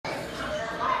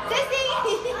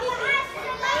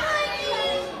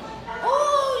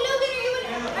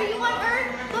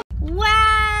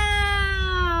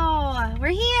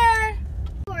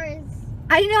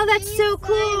I know, that's so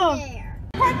cool.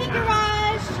 Parking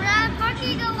garage. Yeah,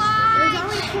 parking garage. There's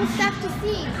always cool stuff to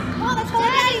see. Oh, that's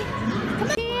Daddy. Come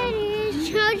on. Daddy,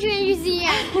 Children's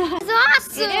Museum. It's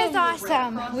awesome. It is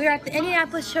awesome. We're at the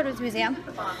Indianapolis Children's Museum.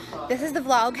 This is the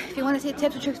vlog. If you want to see a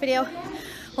tips and tricks video,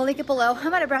 we'll link it below.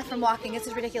 I'm out of breath from walking. This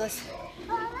is ridiculous.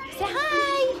 Say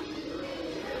hi.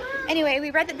 Anyway,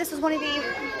 we read that this was one of the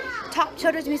top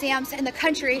children's museums in the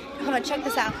country. Hold on, check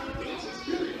this out.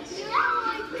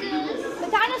 The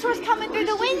dinosaurs coming through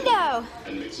the window.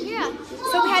 Yeah.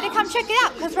 So we had to come check it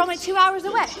out because we're only 2 hours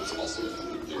away.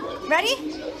 Ready?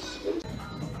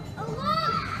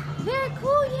 Very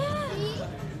cool, yeah.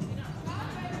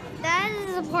 That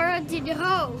is a part to the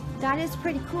hole. That is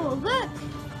pretty cool. Look.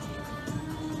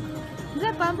 Is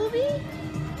that Bumblebee?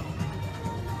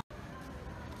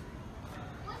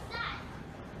 What's that?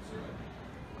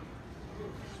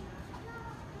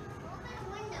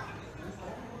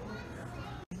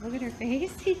 Look at her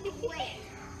face. Wait,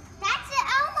 that's an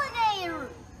alligator.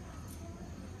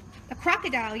 A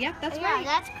crocodile, yep, that's Yeah, right.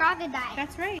 that's crocodile.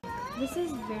 That's right. This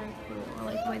is very cool. I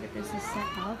like the way that this is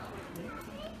set up.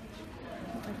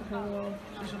 Like a whole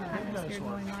atmosphere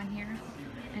going on here.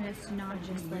 And it's not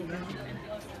just like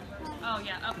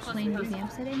a plain museum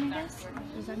setting, I guess.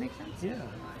 Does that make sense? Yeah.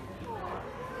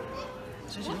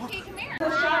 Okay, come here. She's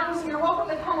got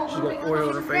oil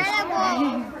on her face.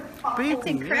 It's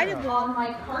incredible.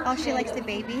 Oh, she likes the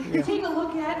baby. Yeah. Take a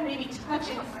look at, maybe touch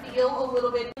and feel a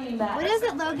little bit. What is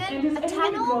it, Logan? A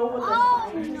tunnel?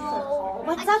 Oh no.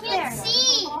 What's I up there? can't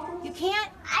see. You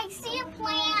can't? I see a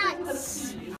plant.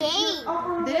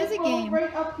 Game. There is a game.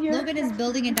 Logan is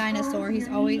building a dinosaur. He's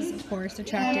always, of course,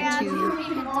 attracted to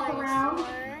Walk around,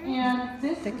 and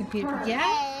this the computer. part,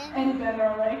 Yeah? and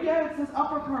better, like, yeah, it's this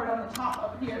upper part on the top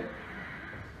up here.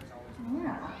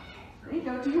 Yeah. There you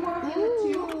go. Do you want to feel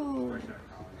it too? Ooh.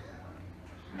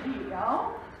 There you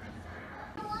go.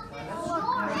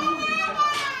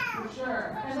 For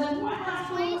sure. And then what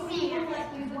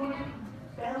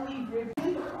belly rib.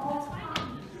 These are all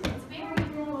it's very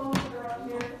low around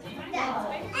here.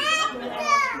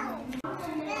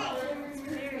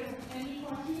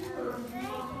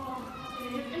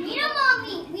 Nina,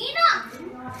 mommy, Nina.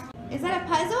 Is that a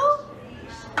puzzle?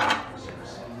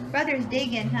 Brother's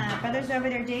digging, huh? Brother's over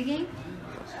there digging.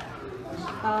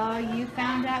 Oh, you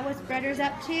found out what Brother's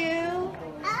up to?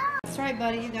 That's right,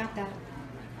 buddy. You got that.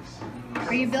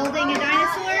 Are you building a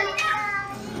dinosaur?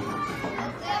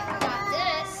 Got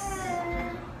this.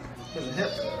 There's a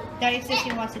hip. Daddy says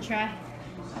she wants to try.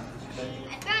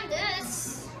 I found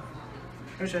this.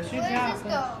 There's that. Good Where job. does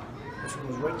this go? This one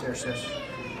was right there, sis.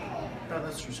 No,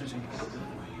 that's for Sissy.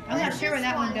 I'm not sure where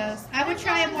that one goes. I would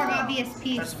try a more obvious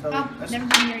piece. That's belly- Oh, that's- never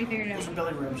mind. You already figured it Those are out.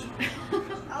 belly ribs.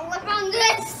 Oh, I found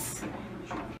this.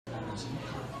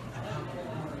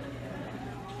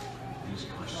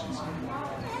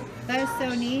 That is so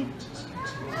neat.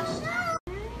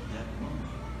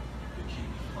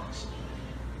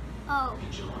 Oh.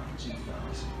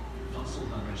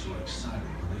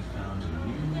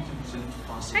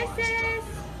 Hi, sis.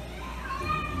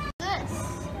 This.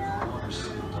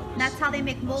 That's how they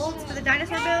make molds for the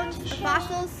dinosaur bones, the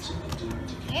fossils.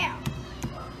 Yeah.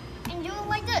 And do it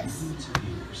like this.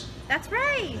 That's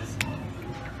right.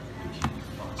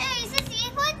 Hey, Sissy,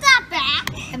 put that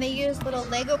back. And they use little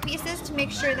Lego pieces to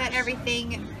make sure that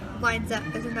everything lines up.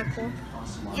 Isn't that cool?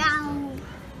 Yeah.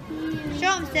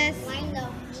 Show them, sis. Mine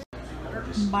though.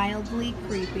 Mildly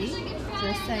creepy.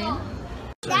 Just saying.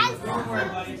 That's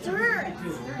dirt.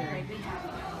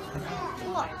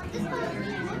 Look, this one.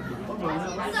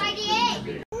 It's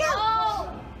 98.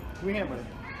 No. We have it.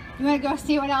 You want to go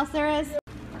see what else there is?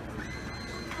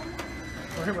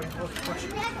 Oh, here, buddy. Watch.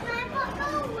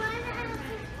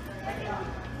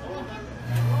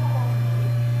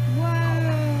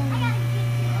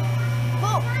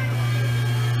 Whoa.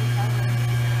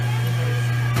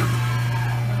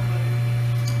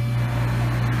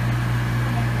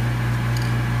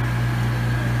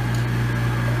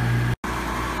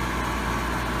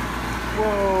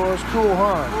 Whoa, that's cool,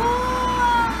 huh?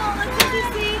 Whoa, let's get to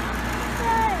see.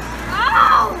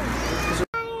 Oh!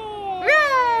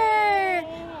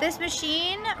 Roar! This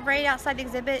machine right outside the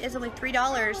exhibit is only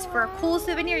 $3 for a cool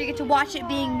souvenir. You get to watch it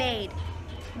being made.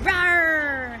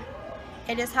 Roar!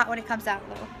 It is hot when it comes out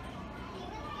though.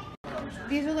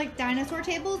 These are like dinosaur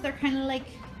tables. They're kind of like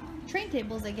train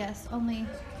tables, I guess, only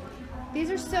these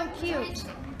are so cute.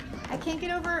 I can't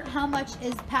get over how much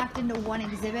is packed into one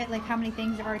exhibit, like how many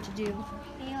things there are to do.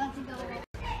 Okay, let's go.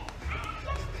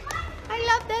 I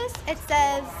love this. It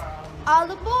says, all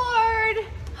aboard.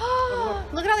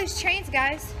 Look at all these trains,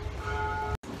 guys.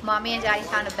 Mommy and Daddy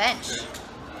found a bench.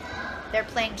 They're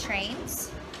playing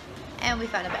trains, and we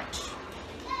found a bench.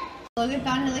 Logan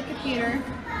found another computer.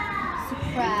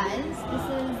 Surprise! This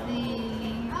is the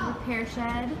repair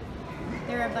shed.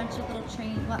 There are a bunch of little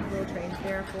trains, not little trains,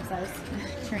 they're full-size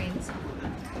trains.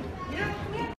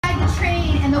 The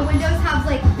train and the windows have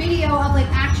like video of like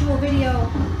actual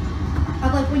video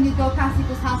of like when you go past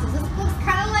people's houses. This looks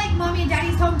kind of like Mommy and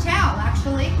Daddy's hometown,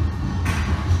 actually.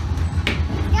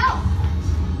 Let's go.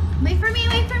 Wait for me,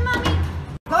 wait for Mommy.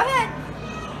 Go ahead.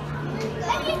 I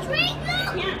see a train.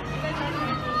 Yeah.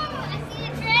 I see a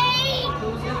train.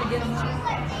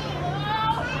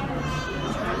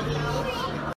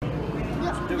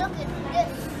 Look at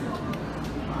this.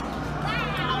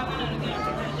 Wow.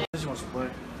 This wants to play.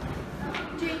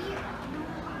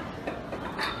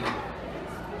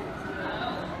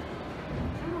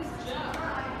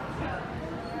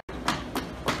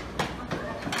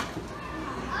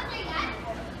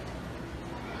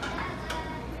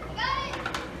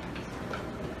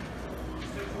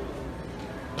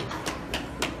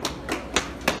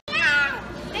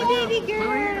 Baby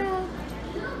girl.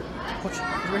 Watch,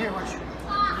 right here, watch.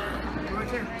 Right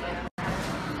here.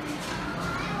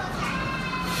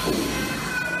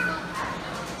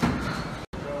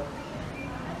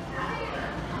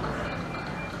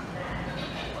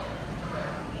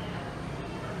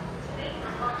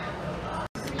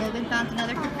 Logan found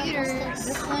another computer.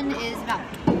 This one is about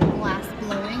glass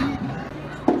blowing.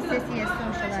 Sissy is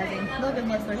socializing. Logan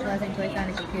was socializing until he found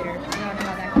a computer. We don't know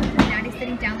how that goes. And Daddy's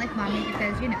sitting down like Mommy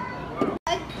because, you know.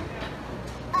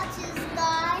 That's his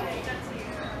guy.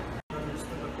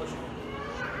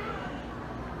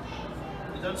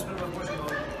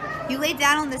 You lay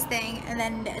down on this thing and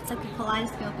then it's like a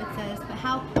kaleidoscope, it says. But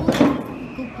how cool is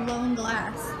this blown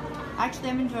glass? Actually,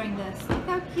 I'm enjoying this. Look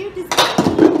how cute this is.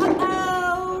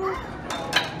 Uh-oh.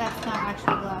 That's not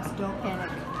actually glass. Don't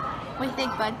panic. What do you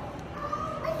think, bud?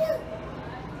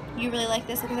 You really like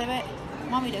this exhibit?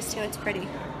 Mommy does too. It's pretty.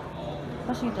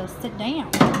 Especially if they'll sit down.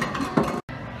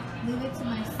 Leave it to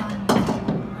my son to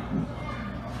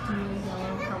do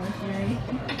yellow color theory.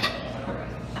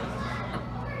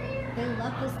 They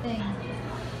love this thing.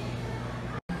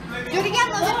 Do it again,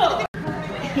 Logan.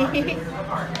 You got it.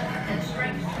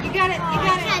 You got it. I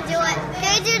can't do it. Can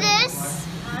I do this?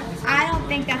 I don't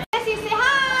think that's. Sissy, say hi.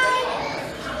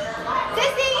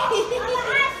 Sissy.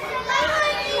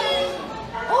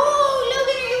 Oh,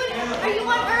 Logan, are you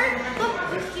on Earth? Look,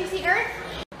 do you see Earth?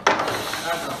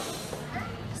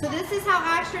 So this is how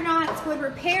astronauts would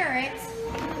repair it.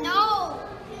 No.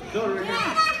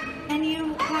 Yeah. And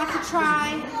you have to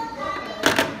try.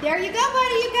 There you go,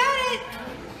 buddy. You got it.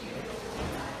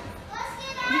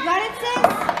 You got it, sis?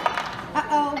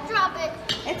 Uh-oh. I drop it.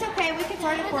 It's okay. We can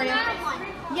start it for you.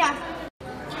 Yeah.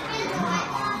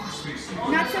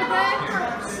 Not so good?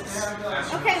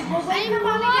 Okay, well, wait for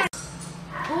Mommy.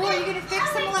 Oh, are you going to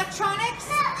fix some electronics?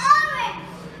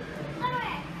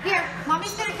 Here,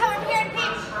 Mommy's going to come over here and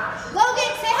paint.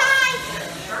 Logan, say hi.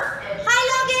 Hi,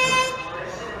 Logan.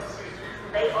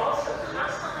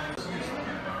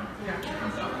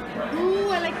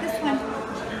 Ooh, I like this one.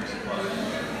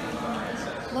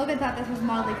 Logan thought this was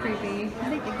mildly creepy. I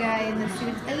think the guy in the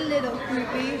suit's a little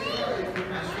creepy.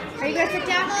 Are you going to sit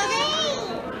down,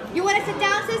 Logan? You want to sit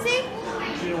down, Sissy?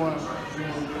 She don't want to.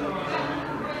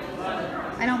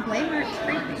 I don't blame her. It's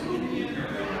creepy.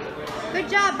 Good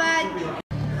job, bud.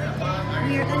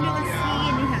 We are under the sea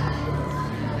and we have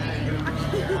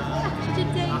oxygen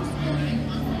tanks.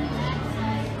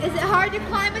 Is it hard to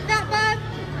climb with that, bud?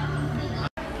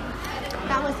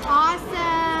 That was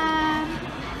awesome.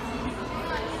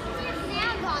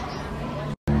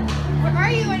 Where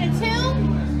are you, in a tomb?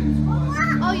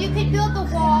 Oh, you can build the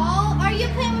wall? Are you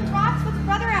playing with rocks? What's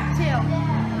brother up to?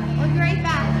 Oh, you're right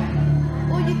back.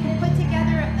 Oh, you can put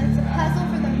together it's a puzzle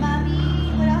for the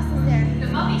mummy. What else is there? The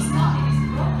mummy's coffin is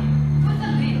broken. Put the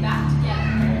lid back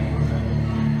together.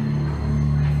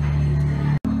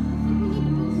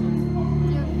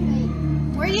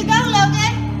 Where you go,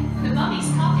 Logan? The mummy's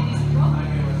coffin is broken.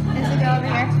 Is it over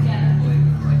here?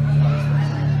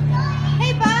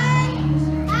 Hey, bud!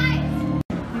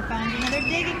 We found another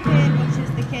digging kit, which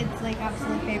is the kids' like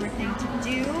absolute favorite thing to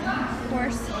do, of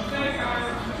course.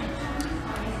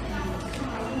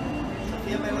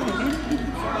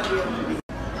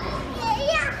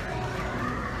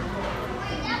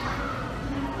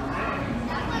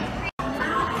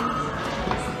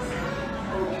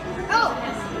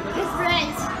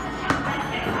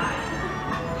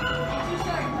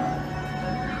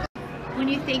 When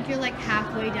you think you're like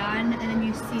halfway done and then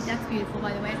you see, that's beautiful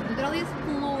by the way, look at all these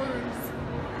floors.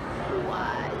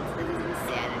 What? This is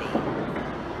insanity.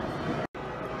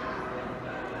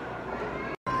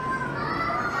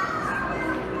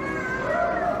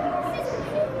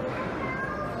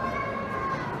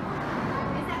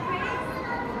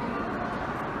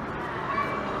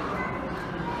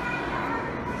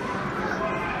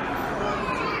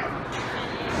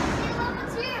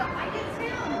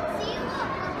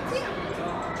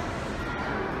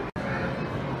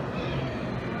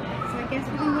 guess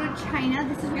we're gonna go to China.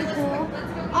 This is really cool.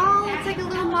 Oh, it's like a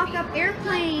little mock-up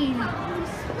airplane.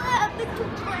 Split up into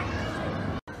plane.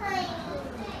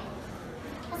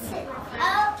 That's it.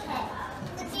 Okay.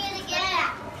 Let's do it again.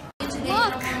 Today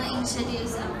I'm going to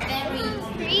introduce a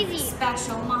very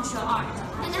special martial art.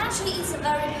 And actually it's a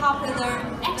very popular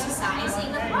exercise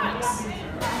in the parks.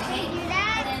 Okay?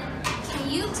 And can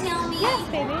you tell me, Yes,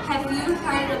 baby. have you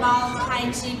heard about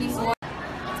Tai Chi before?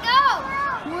 Let's go.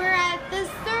 We're at the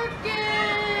circus.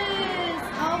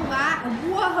 Oh wow!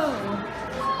 Whoa!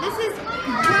 This is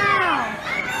wow.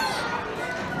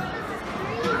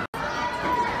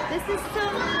 This is so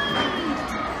neat.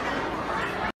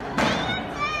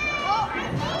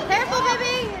 Careful,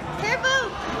 baby! Careful!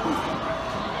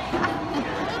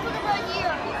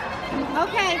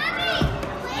 Okay.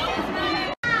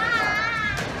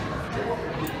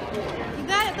 You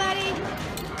got it, buddy.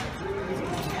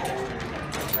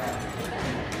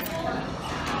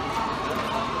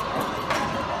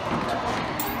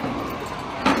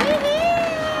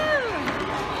 Woohoo!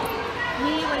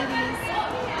 Me, what are these?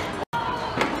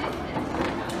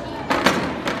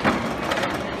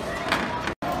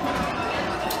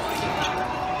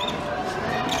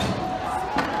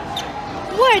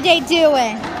 What are they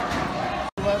doing?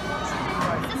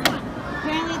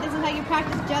 Apparently this is how you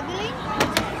practice juggling.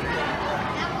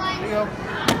 There you go.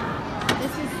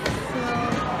 This is so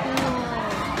cool.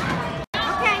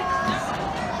 Okay.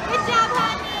 Good job,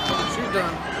 honey. She's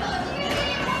done.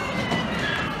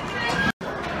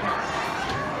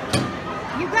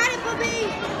 You got it, Bobby.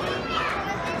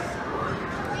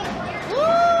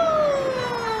 Woo!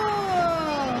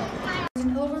 There's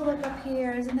an overlook up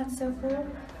here. Isn't that so cool?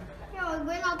 Yeah, we're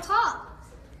going on top.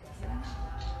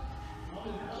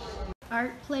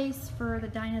 Art place for the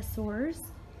dinosaurs.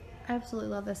 I absolutely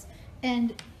love this.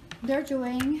 And they're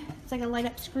doing, it's like a light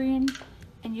up screen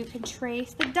and you can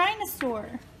trace the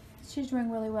dinosaur. She's doing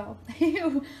really well.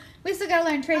 We still gotta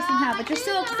learn tracing how, but you're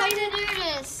still excited. I didn't know how to do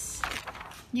this.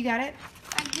 You got it?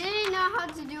 I didn't know how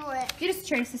to do it. You just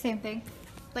trace the same thing,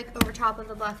 like over top of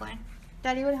the black line.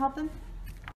 Daddy would help them?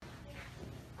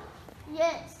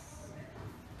 Yes.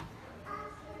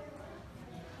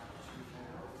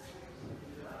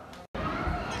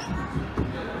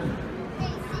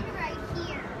 Hey, sit right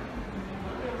here.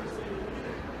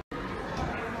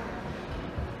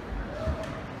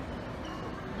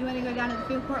 You want to go down to the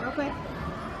food court real quick?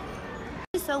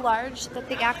 It's so large that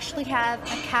they actually have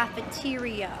a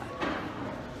cafeteria.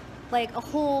 Like a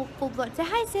whole full-blown. Say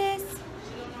hi, sis.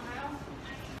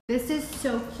 This is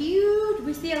so cute.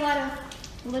 We see a lot of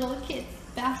little kids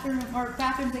bathrooms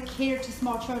that cater to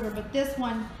small children, but this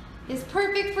one is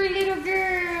perfect for a little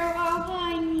girl. Oh,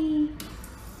 honey.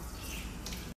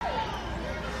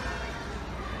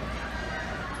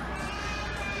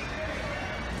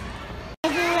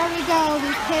 Everywhere we go,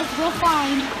 these kids will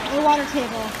find a water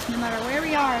table, no matter where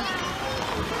we are.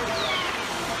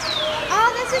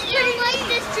 Oh, this is pretty I like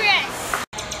this dress.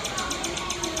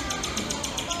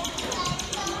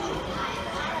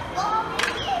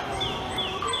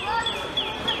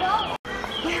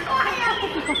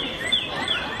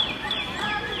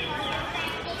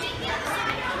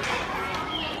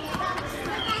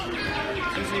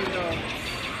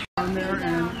 On there,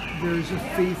 and there's a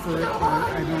fee for it. I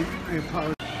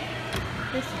apologize.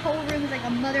 This whole room is like a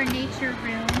Mother Nature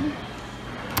room.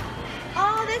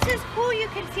 Oh, this is cool. You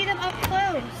can see them up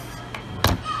close.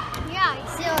 Yeah, I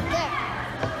see up there.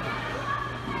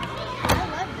 I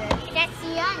love this. That's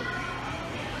young.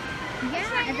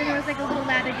 Yeah, and then there was like a little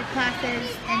lab that did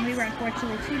classes, and we were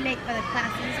unfortunately too late for the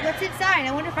classes. What's inside?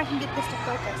 I wonder if I can get this to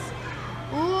focus.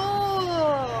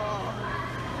 Ooh.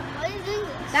 What is this?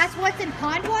 That's what's in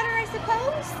pond water, I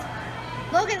suppose?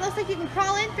 Logan, it looks like you can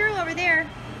crawl in through over there.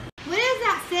 What is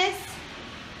that, sis?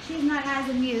 She's not as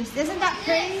amused. Isn't that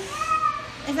pretty?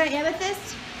 Is that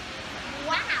amethyst?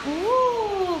 Wow.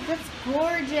 Ooh, that's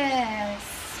gorgeous.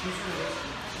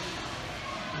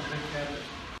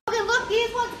 Okay, look,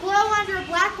 these ones glow under a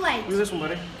black light. Look at this one,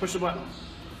 buddy. Push the button.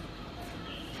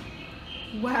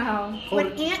 Wow. Hold When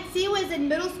it. Aunt C was in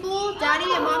middle school,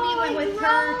 Daddy and Mommy went with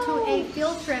her to a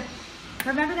field trip.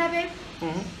 Remember that, babe?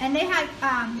 Mm-hmm. And they had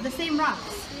the same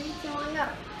rocks. It's going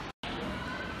up.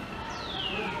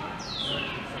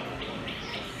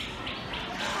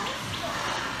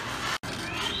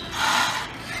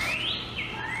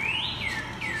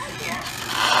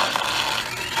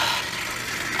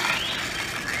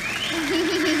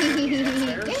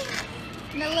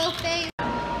 The little face.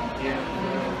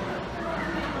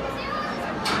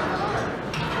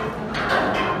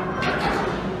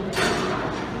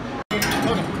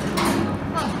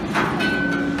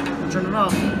 Turn it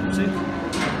off. See?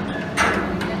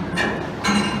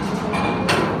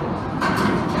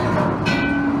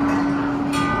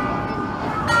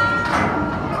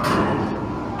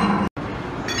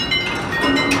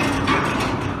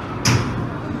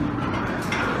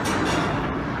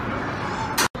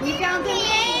 We found the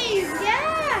maze.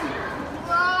 Yeah.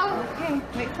 Whoa. Okay,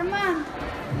 wait for Mom.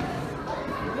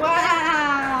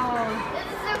 Wow. This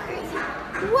is so crazy.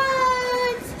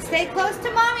 What? Stay close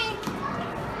to Mommy.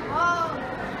 Whoa.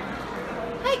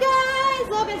 Hi guys.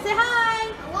 Logan, say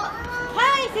hi.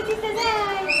 Hi. Sissy says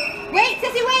hi. Wait,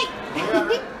 Sissy, wait.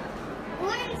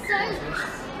 What inside?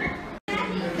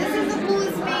 This is the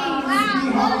coolest maze. Wow,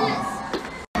 look at this.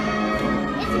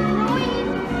 It's growing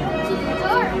to the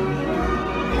dark.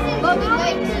 This is Logan, growing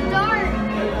wait. to the dark.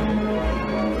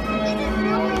 This is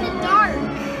growing to dark.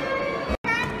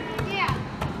 Yeah.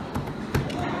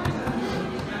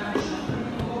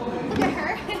 Look at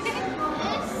her.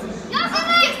 No,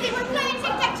 Sissy, we're playing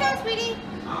tic-tac-toe, sweetie.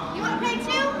 You want to play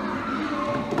too?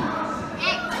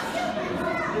 X.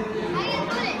 How do you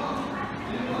put it?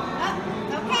 Oh,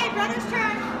 okay, brother's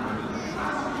turn.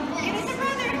 Give it to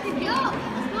brother. No,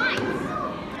 it's mine.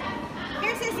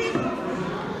 Here, Sissy.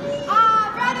 Aw,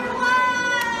 brother won!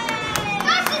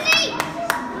 Go, Sissy!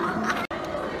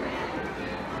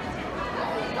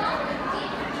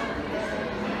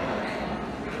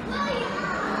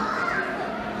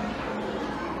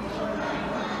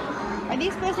 Are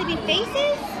these supposed to be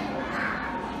faces?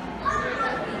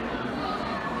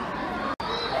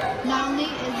 Not only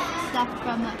is stuff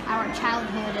from our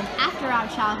childhood and after our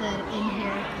childhood in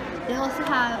here, they also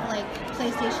have like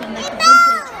PlayStation, like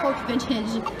vintage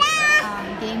games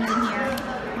in here,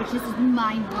 which is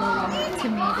mind-blowing to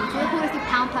me. There's really cool to see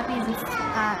pound puppies and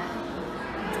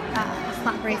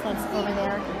slap bracelets over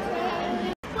there.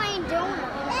 Playing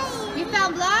donuts. You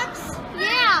found blocks?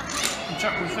 Yeah.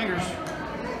 Chop with fingers.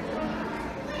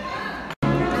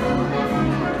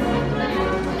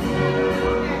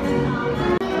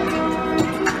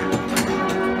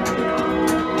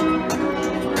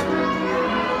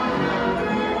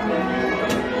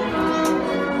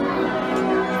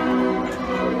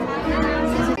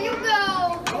 You go.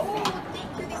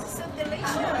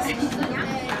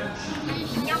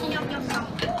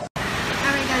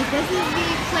 Alright guys, this is the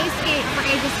playscape for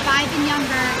ages 5 and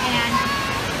younger, and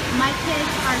my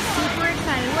kids are super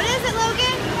excited. What is it,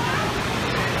 Logan?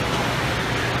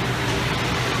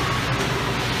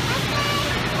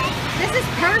 This is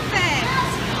perfect.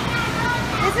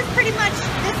 This is pretty much,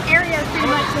 this area is pretty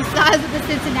much the size of the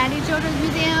Cincinnati Children's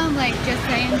Museum, like just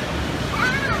saying.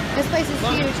 This place is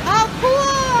huge. Oh,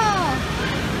 cool!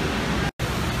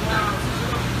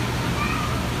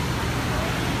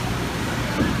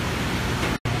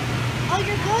 Oh,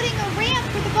 you're building a ramp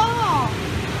for the ball.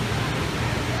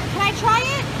 Can I try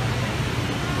it?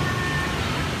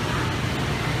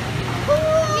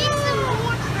 Cool. Need some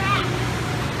more tracks.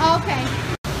 Oh, okay.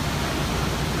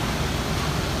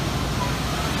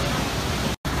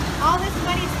 All this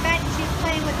money spent, she's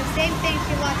playing with the same thing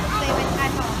she loves to play with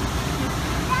at home.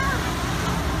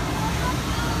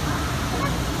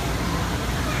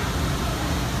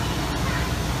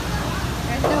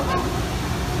 There's no one.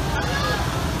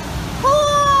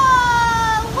 Cool!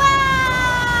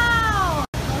 Wow!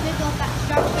 Logan built that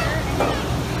structure and then he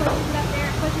pushes it up there,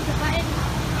 pushes the button,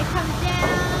 it comes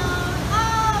down.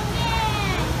 Oh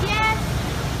man! Yes!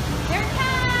 There it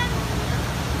comes!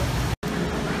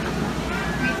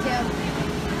 Me too.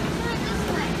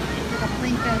 Like a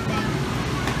Plinko thing.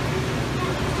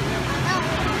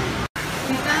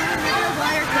 We found another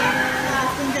water cable.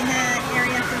 This one's in the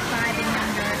area for 5 and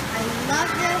younger. I love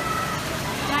this.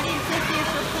 Daddy and Sissy are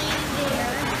for playing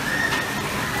there.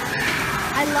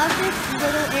 I love this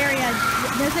little area.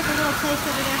 There's like a little place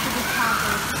over there for just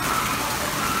toddlers.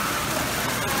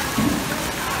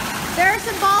 There are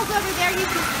some balls over there you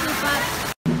can scoop up.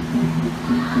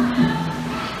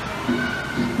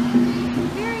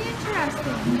 Very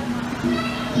interesting.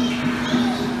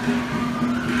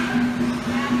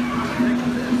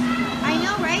 I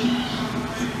know, right?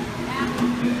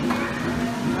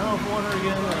 I don't want her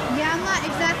again. Yeah, I'm not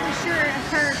exactly sure of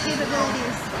her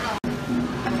capabilities.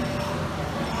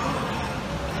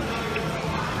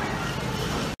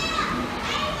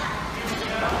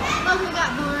 Oh, we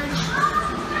got bored.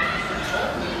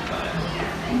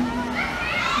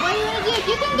 What do you want to do?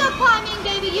 You can go climbing,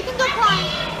 baby. You can go climb.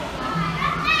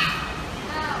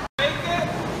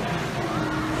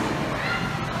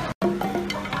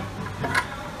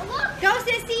 Go,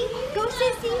 sissy. Go,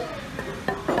 sissy.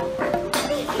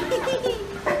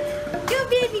 Go,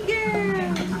 baby girl.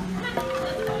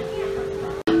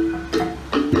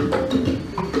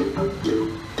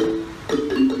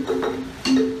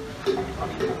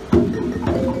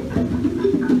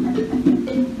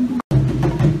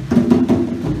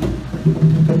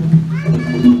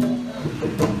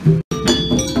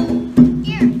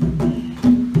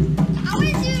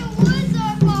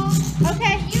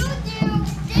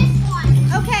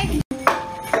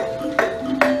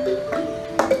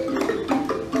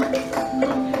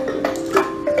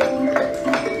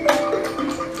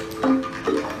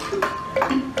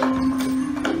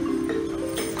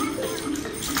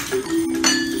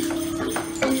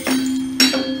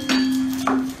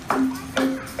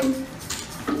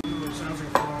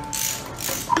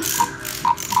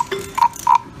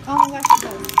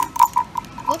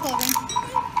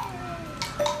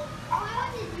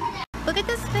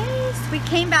 we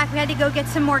came back. We had to go get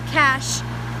some more cash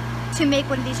to make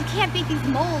one of these. You can't beat these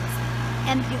molds.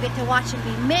 And you get to watch it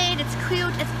be made. It's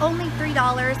cute. It's only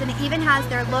 $3 and it even has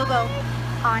their logo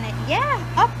on it. Yeah.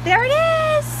 Oh, there it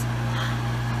is.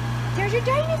 There's your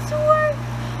dinosaur.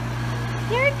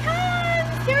 There it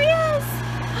comes. There he is.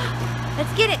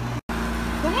 Let's get it.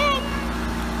 Go ahead.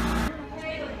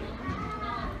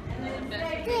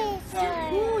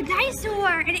 Ooh,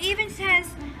 dinosaur. And it even says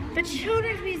the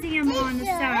Children's Museum on the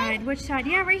side. Which side?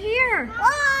 Yeah, right here.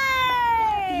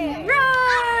 Roar!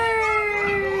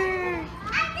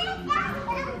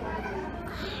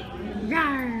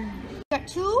 Got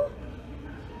 2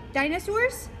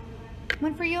 dinosaurs,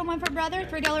 one for you and one for brother,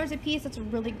 $3 a piece. That's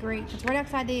really great. It's right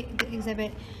outside the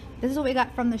exhibit. This is what we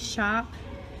got from the shop.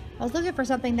 I was looking for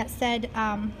something that said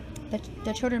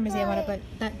the Children's Museum on it,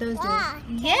 but those do.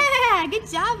 Yeah, good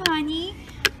job, honey.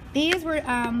 These were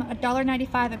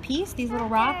 $1.95 a piece, these little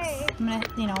rocks. I'm gonna,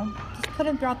 you know, just put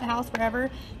them throughout the house wherever.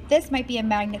 This might be a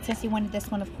magnet since you wanted this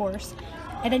one, of course.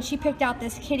 And then she picked out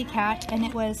this kitty cat, and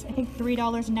it was, I think,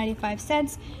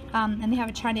 $3.95. And they have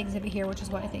a China exhibit here, which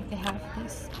is why I think they have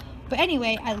this. But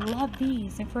anyway, I love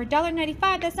these. And for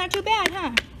 $1.95, that's not too bad,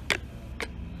 huh?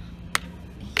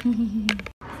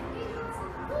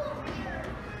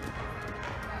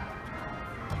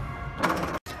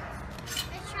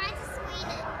 Let's try to squeeze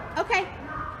it. Okay.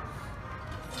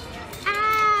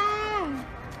 Ah!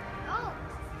 Oh,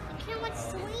 I can't want to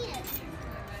squeeze it.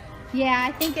 Yeah,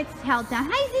 I think it's held down.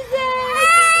 Hi,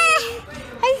 Susan!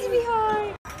 Hi,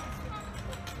 sweetheart!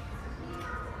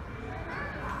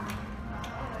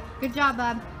 Good job,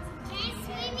 bub. Can you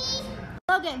swim me?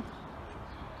 Logan,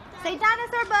 say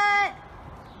dinosaur butt!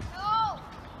 No.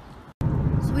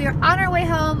 So we are on our way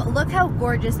home. Look how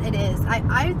gorgeous it is.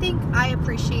 I think I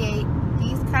appreciate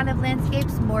these kind of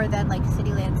landscapes more than like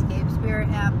city landscapes. We're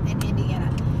in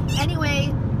Indiana.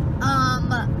 Anyway,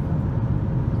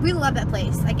 we love that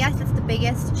place. I guess it's the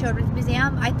biggest children's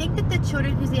museum. I think that the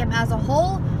children's museum as a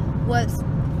whole was,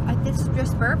 this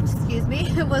just burped, excuse me,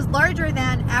 it was larger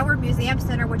than our museum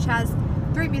center, which has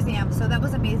 3 museums. So that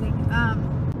was amazing.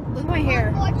 Look at my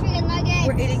hair. More chicken nuggets.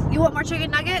 We're eating. You want more chicken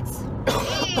nuggets?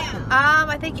 Yeah.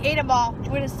 I think you ate them all.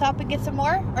 You want to stop and get some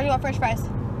more, or do you want French fries?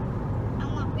 I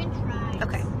want French fries.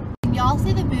 Okay. Can y'all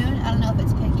see the moon? I don't know if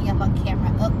it's picking up on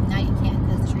camera. Oh, now you can't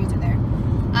because the trees are there.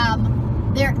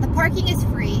 The parking is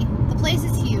free. The place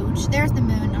is huge. There's the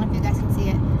moon. I don't know if you guys can see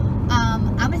it.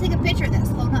 I'm gonna take a picture of this.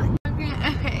 Hold on.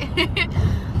 Okay.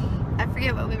 I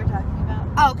forget what we were talking about.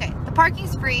 Oh, okay. The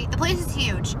parking's free. The place is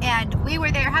huge, and we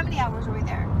were there. How many hours were we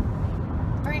there?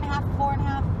 3.5,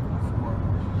 4.5.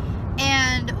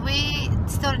 And we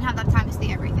still didn't have that time to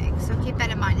see everything. So keep that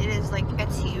in mind. It is like,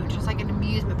 it's huge. It's like an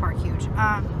amusement park huge.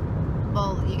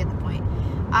 Well, you get the point.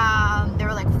 There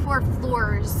were like 4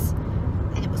 floors,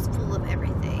 and it was full of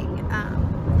everything.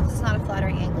 This is not a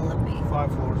flattering angle of me.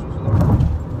 5 floors was there.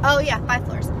 Oh yeah, 5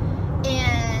 floors.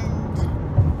 And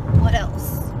what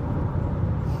else?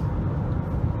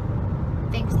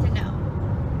 Things to know.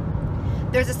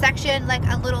 There's a section, like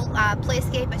a little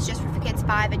playscape. It's just for kids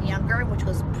 5 and younger, which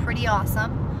was pretty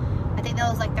awesome. I think that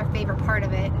was like their favorite part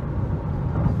of it.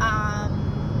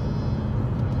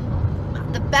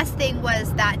 The best thing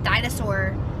was that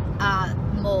dinosaur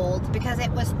mold, because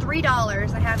it was $3.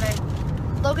 I have it.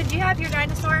 Logan, do you have your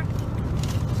dinosaur?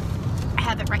 I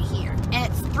have it right here, and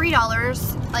it's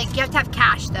 $3. Like, you have to have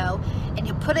cash though, and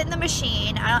you put it in the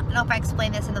machine. I don't know if I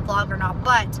explained this in the vlog or not,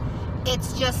 but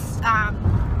it's just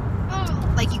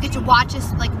like, you get to watch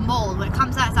this like mold. When it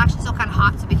comes out, it's actually still kind of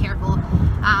hot, so be careful.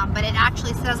 But it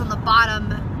actually says on the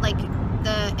bottom, like,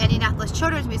 the Indianapolis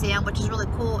Children's Museum, which is really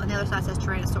cool, and the other side says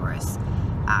Tyrannosaurus.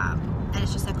 And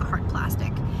it's just like a hard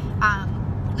plastic.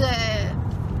 The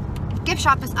gift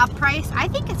shop is up priced. I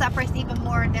think it's up priced even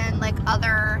more than like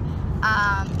other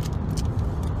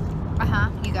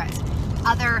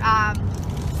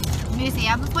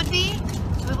museums would be.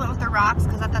 So we went with the rocks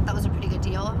because I thought that was a pretty good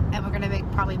deal, and we're gonna make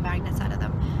probably magnets out of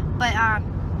them. But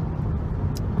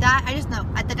that, I just know,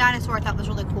 the dinosaur I thought was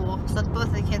really cool, so both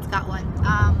of the kids got one.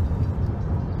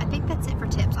 I think that's it for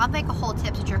tips. I'll make a whole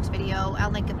tips and tricks video.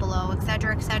 I'll link it below,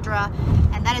 etc., etc.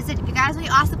 And that is it. If you guys have any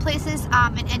awesome places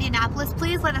in Indianapolis,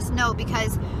 please let us know,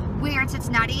 because we are in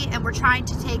Cincinnati and we're trying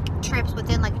to take trips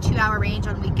within like a 2-hour range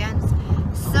on weekends.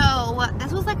 So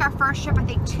this was like our first trip, I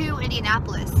think, to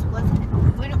Indianapolis, wasn't it?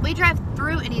 We drive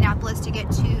through Indianapolis to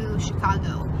get to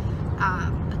Chicago.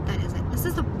 But that is it. This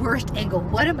is the worst angle.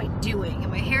 What am I doing?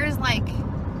 And my hair is like,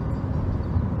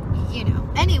 you know.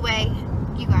 Anyway,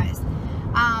 you guys.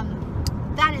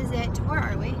 That is it. Where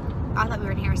are we? I thought we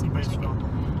were in Harrison for a second.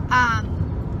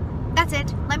 That that's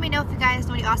it. Let me know if you guys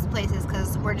know any awesome places,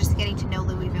 because we're just getting to know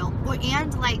Louisville.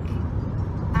 And like,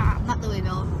 not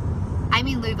Louisville. I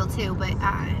mean Louisville too, but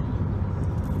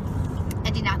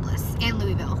Indianapolis and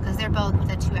Louisville, because they're both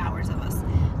within 2 hours of us.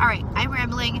 Alright, I'm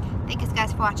rambling. Thank you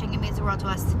guys for watching. It means the world to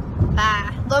us.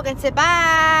 Bye. Logan, say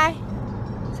bye.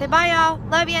 Say bye, y'all.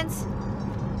 Love yins.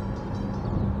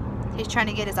 He's trying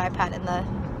to get his iPad in the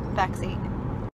back seat.